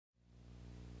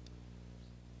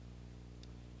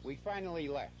We finally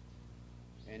left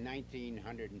in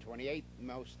 1928,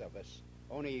 most of us.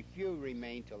 Only a few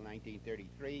remained till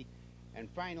 1933. And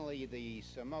finally the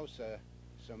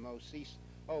Somosis.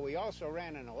 Oh, we also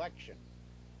ran an election,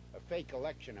 a fake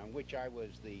election on which I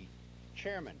was the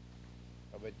chairman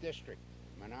of a district,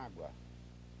 Managua.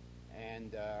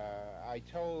 And I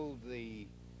told the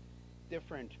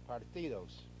different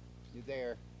partidos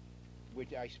there,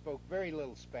 which I spoke very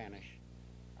little Spanish.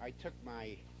 I took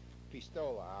my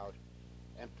pistola out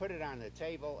and put it on the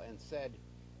table and said,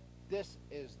 "This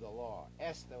is the law.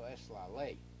 Esto es la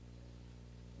ley.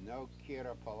 No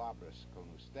quiero palabras con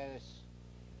ustedes.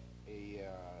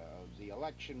 The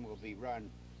election will be run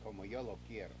como yo lo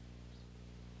quiero."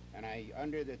 And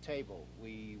under the table,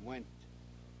 we went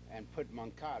and put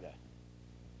Moncada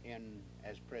in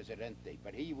as presidente,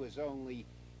 but he was only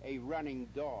a running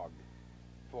dog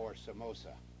for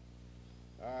Somoza.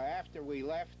 After we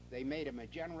left, they made him a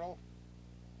general.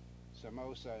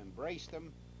 Somoza embraced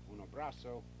him, un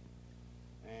abrazo,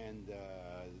 and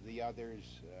the others,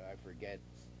 I forget,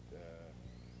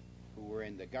 who were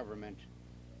in the government,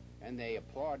 and they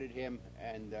applauded him,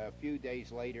 and a few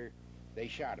days later, they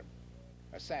shot him,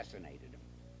 assassinated him.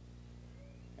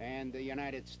 And the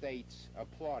United States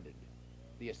applauded.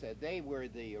 They were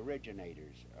the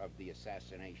originators of the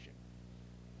assassination.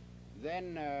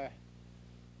 Then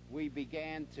we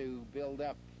began to build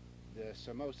up the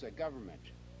Somoza government.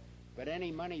 But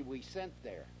any money we sent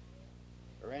there,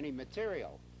 or any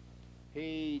material,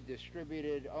 he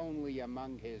distributed only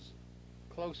among his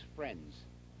close friends,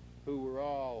 who were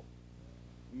all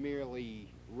merely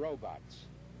robots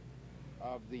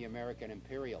of the American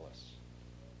imperialists.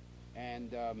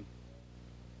 And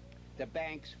the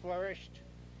banks flourished,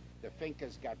 the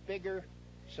fincas got bigger,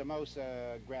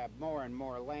 Somoza grabbed more and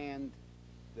more land,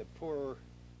 the poor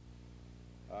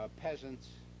peasants,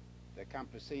 the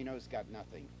campesinos, got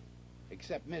nothing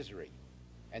except misery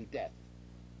and death.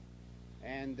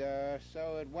 And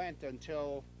so it went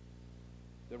until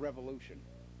the revolution.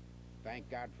 Thank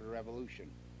God for the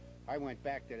revolution. I went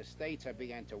back to the States. I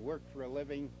began to work for a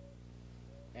living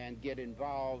and get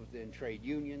involved in trade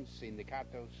unions,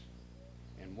 sindicatos,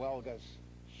 and huelgas,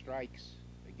 strikes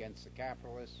against the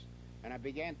capitalists. And I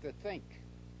began to think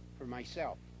for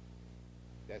myself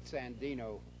that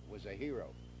Sandino was a hero,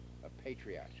 a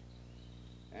patriot.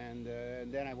 And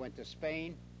then I went to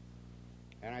Spain,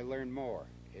 and I learned more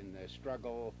in the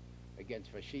struggle against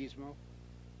fascismo,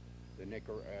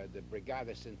 the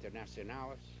Brigadas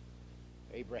Internacionales,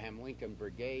 Abraham Lincoln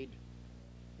Brigade.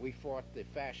 We fought the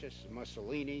fascists,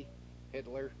 Mussolini,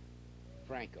 Hitler,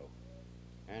 Franco.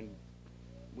 And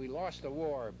we lost the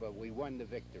war, but we won the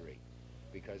victory,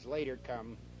 because later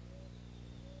come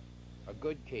a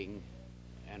good king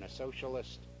and a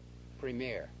socialist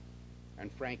premier,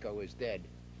 and Franco is dead,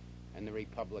 and the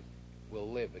Republic will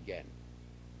live again.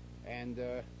 And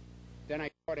then I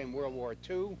fought in World War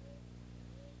II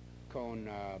con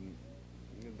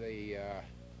the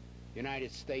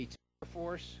United States Air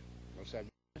Force, los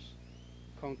aviones,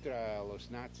 contra los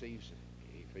Nazis,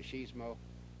 y fascismo.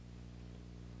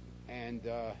 And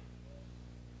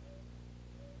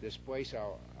después,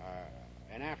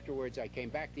 and afterwards I came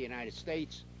back to the United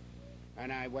States,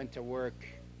 and I went to work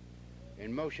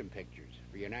in motion pictures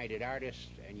for United Artists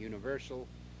and Universal,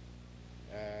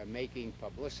 making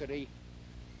publicity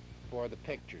for the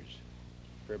pictures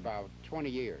for about 20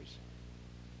 years.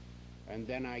 And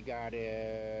then I got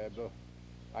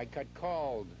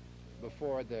called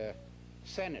before the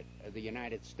Senate of the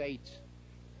United States,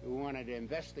 who wanted to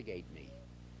investigate me.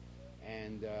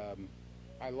 And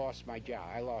I lost my job.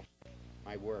 I lost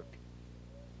my work.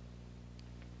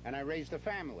 And I raised a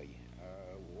family,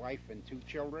 a wife and 2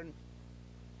 children.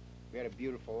 We had a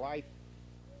beautiful life.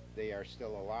 They are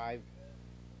still alive.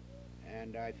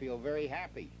 And I feel very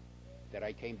happy that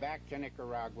I came back to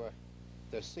Nicaragua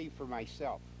to see for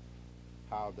myself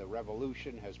how the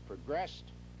revolution has progressed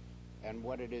and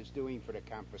what it is doing for the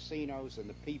campesinos and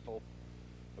the people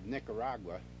of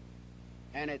Nicaragua.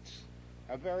 And it's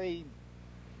a very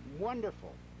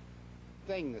wonderful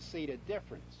thing to see the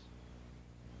difference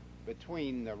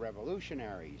between the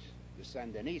revolutionaries, the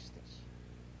Sandinistas,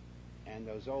 and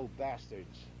those old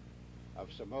bastards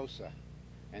of Somoza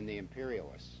and the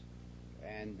imperialists.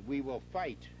 And we will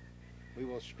fight, we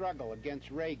will struggle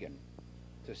against Reagan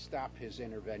to stop his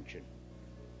intervention,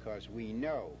 because we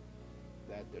know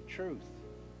that the truth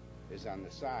is on the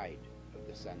side of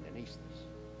the Sandinistas,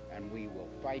 and we will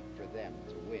fight for them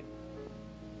to win.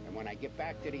 And when I get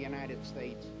back to the United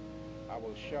States, I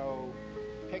will show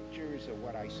pictures of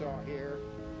what I saw here,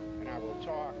 and I will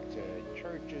talk to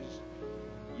churches,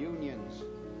 unions,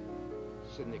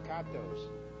 sindicatos,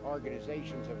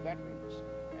 organizations of veterans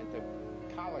and to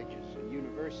colleges and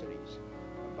universities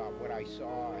about what I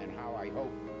saw and how I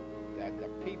hope that the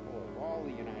people of all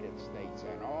the United States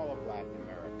and all of Latin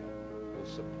America will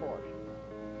support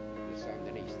the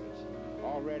Sandinistas.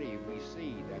 Already we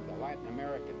see that the Latin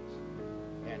Americans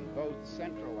in both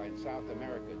Central and South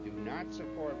America do not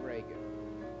support Reagan,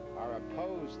 are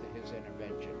opposed to his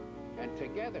intervention, and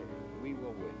together we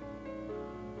will win.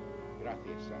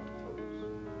 Gracias a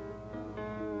todos.